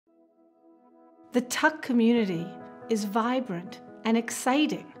The tuck community is vibrant and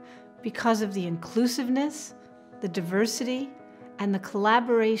exciting because of the inclusiveness, the diversity, and the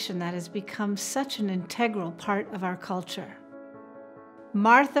collaboration that has become such an integral part of our culture.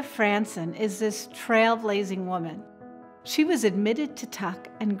 Martha Fransson is this trailblazing woman. She was admitted to Tuck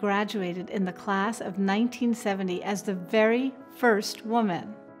and graduated in the class of 1970 as the very first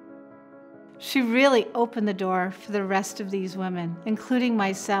woman. She really opened the door for the rest of these women, including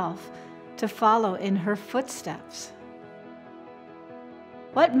myself, to follow in her footsteps.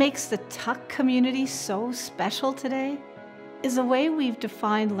 What makes the Tuck community so special today is the way we've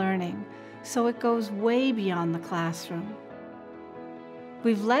defined learning, so it goes way beyond the classroom.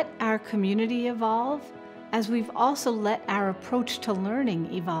 We've let our community evolve, as we've also let our approach to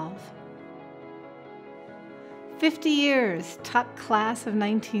learning evolve. 50 years, Tuck class of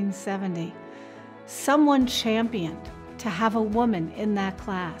 1970. Someone championed to have a woman in that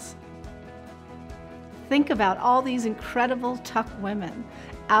class. Think about all these incredible Tuck women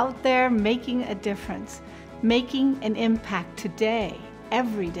out there making a difference, making an impact today,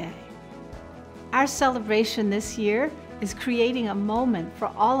 every day. Our celebration this year is creating a moment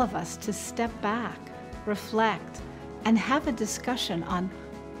for all of us to step back, reflect, and have a discussion on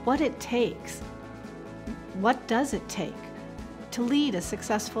what it takes. What does it take to lead a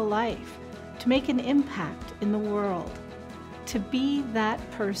successful life, to make an impact in the world, to be that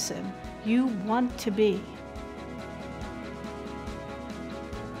person you want to be?